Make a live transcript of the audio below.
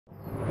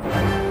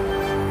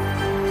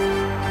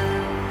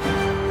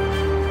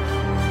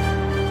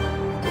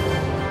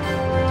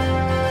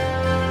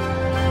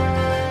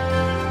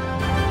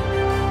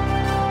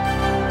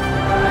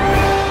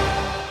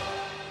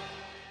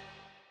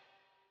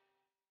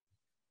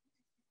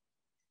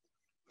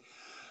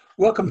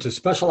Welcome to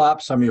Special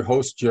Ops. I'm your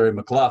host, Jerry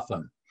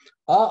McGlothlin.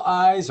 All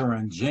eyes are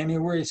on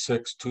January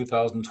 6,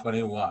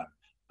 2021.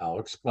 I'll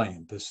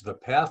explain. This is the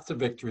path to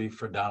victory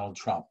for Donald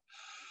Trump.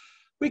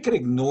 We could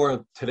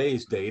ignore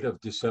today's date of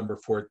December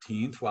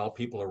 14th while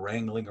people are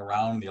wrangling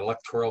around. The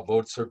electoral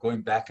votes are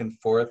going back and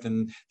forth,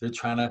 and they're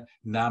trying to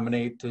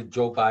nominate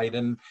Joe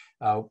Biden,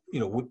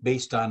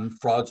 based on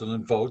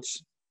fraudulent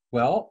votes.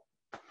 Well,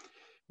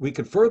 we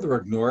could further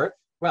ignore it.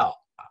 Well,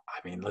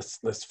 I mean,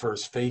 let's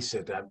first face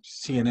it.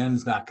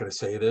 CNN's not going to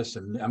say this,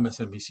 and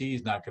MSNBC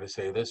is not going to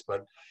say this,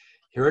 but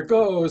here it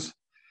goes.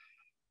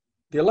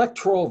 The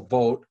electoral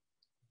vote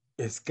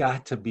has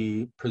got to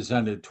be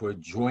presented to a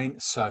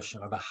joint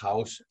session of the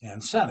House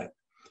and Senate.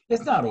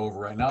 It's not over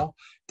right now.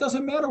 It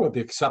doesn't matter what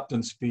the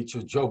acceptance speech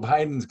of Joe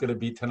Biden's going to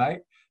be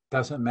tonight.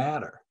 Doesn't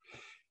matter.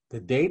 The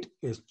date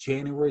is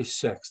January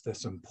 6th.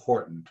 That's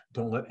important.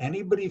 Don't let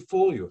anybody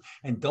fool you.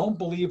 And don't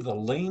believe the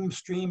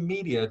lamestream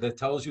media that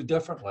tells you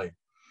differently.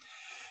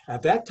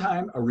 At that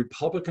time, a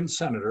Republican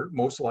senator,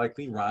 most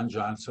likely Ron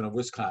Johnson of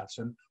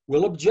Wisconsin,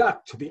 will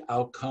object to the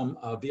outcome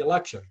of the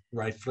election,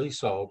 rightfully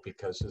so,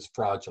 because it's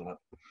fraudulent.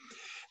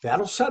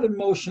 That'll set in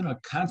motion a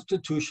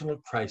constitutional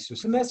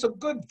crisis, and that's a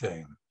good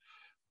thing.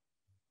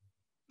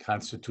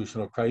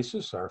 Constitutional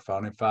crisis, our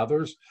founding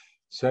fathers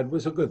said,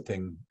 was a good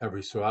thing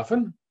every so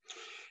often,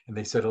 and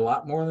they said a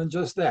lot more than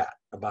just that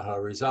about how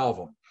to resolve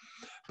them.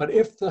 But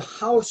if the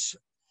House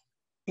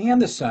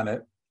and the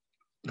Senate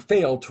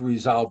fail to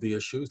resolve the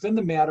issues, then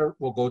the matter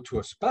will go to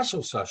a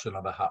special session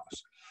of the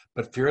House.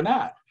 But fear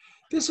not,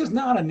 this is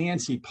not a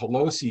Nancy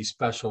Pelosi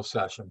special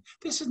session.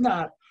 This is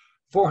not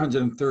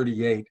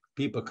 438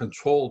 people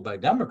controlled by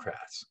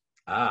Democrats.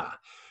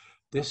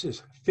 This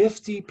is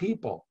 50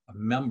 people, a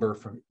member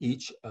from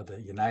each of the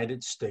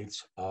United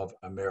States of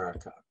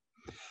America.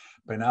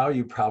 By now,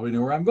 you probably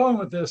know where I'm going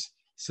with this.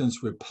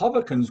 Since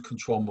Republicans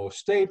control most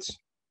states,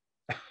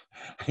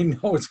 I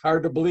know it's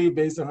hard to believe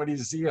based on what you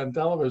see on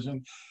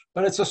television,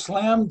 but it's a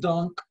slam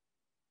dunk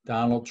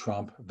Donald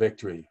Trump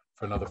victory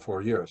for another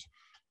 4 years.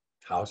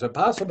 How is it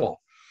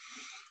possible?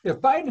 If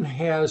Biden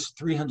has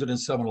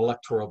 307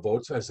 electoral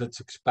votes, as it's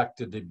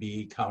expected to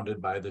be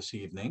counted by this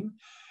evening,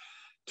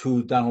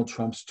 to Donald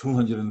Trump's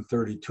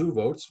 232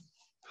 votes,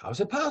 how is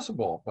it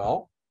possible?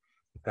 Well,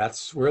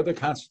 that's where the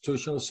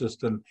constitutional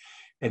system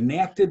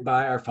enacted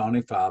by our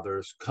founding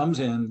fathers comes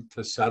in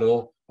to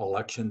settle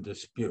election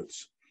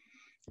disputes.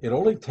 It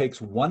only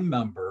takes one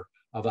member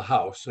of the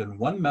House and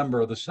one member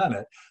of the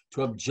Senate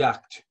to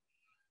object,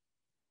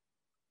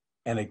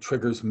 and it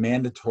triggers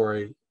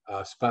mandatory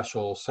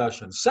special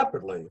sessions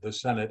separately, the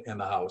Senate and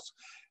the House,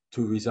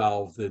 to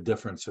resolve the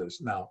differences.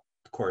 Now,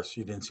 of course,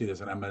 you didn't see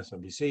this on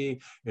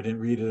MSNBC, you didn't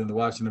read it in the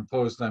Washington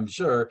Post, I'm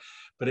sure,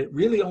 but it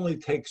really only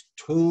takes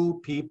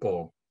two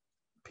people.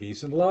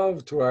 Peace and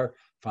love to our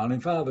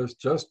founding fathers,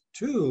 just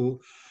two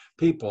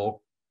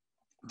people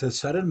to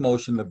set in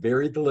motion the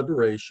very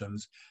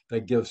deliberations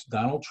that gives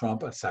Donald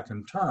Trump a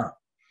second term.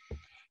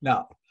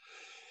 Now,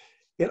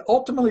 it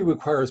ultimately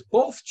requires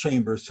both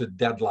chambers to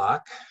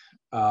deadlock.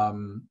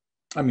 Both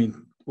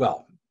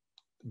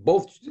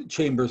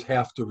chambers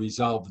have to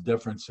resolve the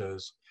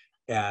differences,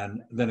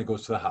 and then it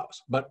goes to the House.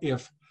 But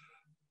if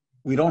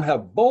we don't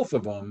have both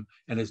of them,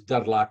 and it's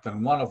deadlocked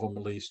on one of them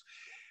at least,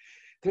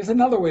 there's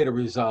another way to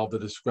resolve the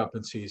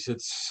discrepancies.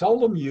 It's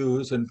seldom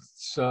used, and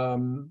it's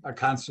a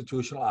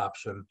constitutional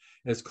option.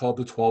 It's called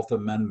the 12th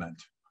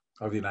Amendment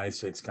of the United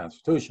States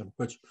Constitution,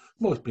 which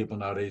most people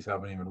nowadays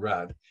haven't even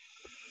read.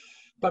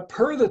 But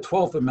per the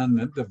 12th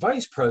Amendment, the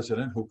vice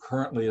president, who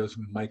currently is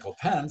Michael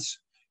Pence,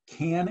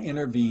 can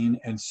intervene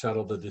and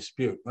settle the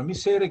dispute. Let me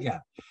say it again.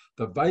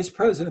 The vice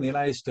president of the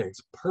United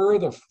States, per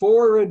the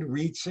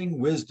forward-reaching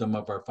wisdom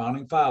of our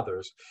founding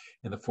fathers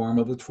in the form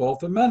of the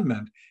 12th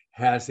Amendment,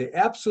 has the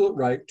absolute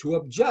right to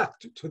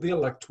object to the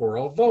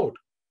electoral vote.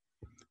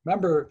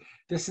 Remember,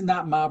 this is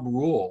not mob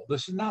rule.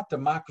 This is not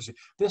democracy.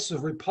 This is a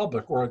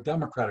republic, or a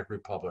democratic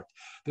republic.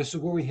 This is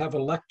where we have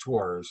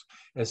electors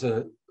as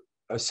a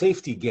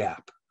safety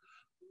gap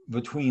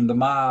between the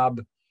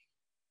mob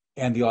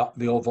and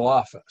the Oval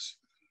Office.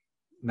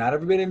 Not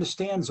everybody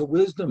understands the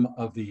wisdom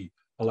of the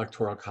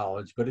Electoral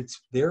College, but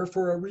it's there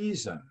for a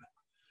reason.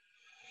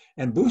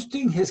 And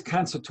boosting his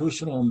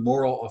constitutional and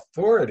moral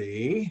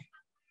authority,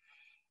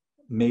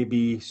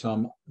 maybe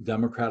some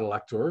Democrat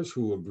electors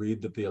who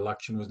agreed that the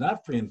election was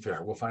not free and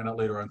fair. We'll find out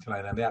later on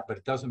tonight on that, but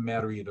it doesn't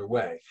matter either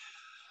way.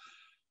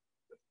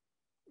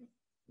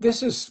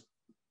 This is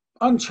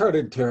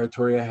uncharted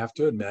territory, I have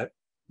to admit,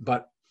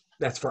 but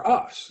that's for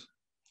us.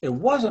 It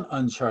wasn't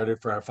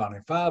uncharted for our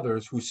founding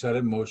fathers, who set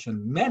in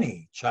motion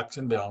many checks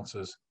and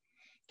balances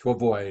to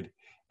avoid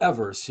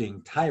ever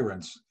seeing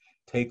tyrants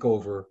take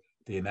over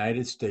the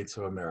United States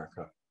of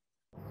America.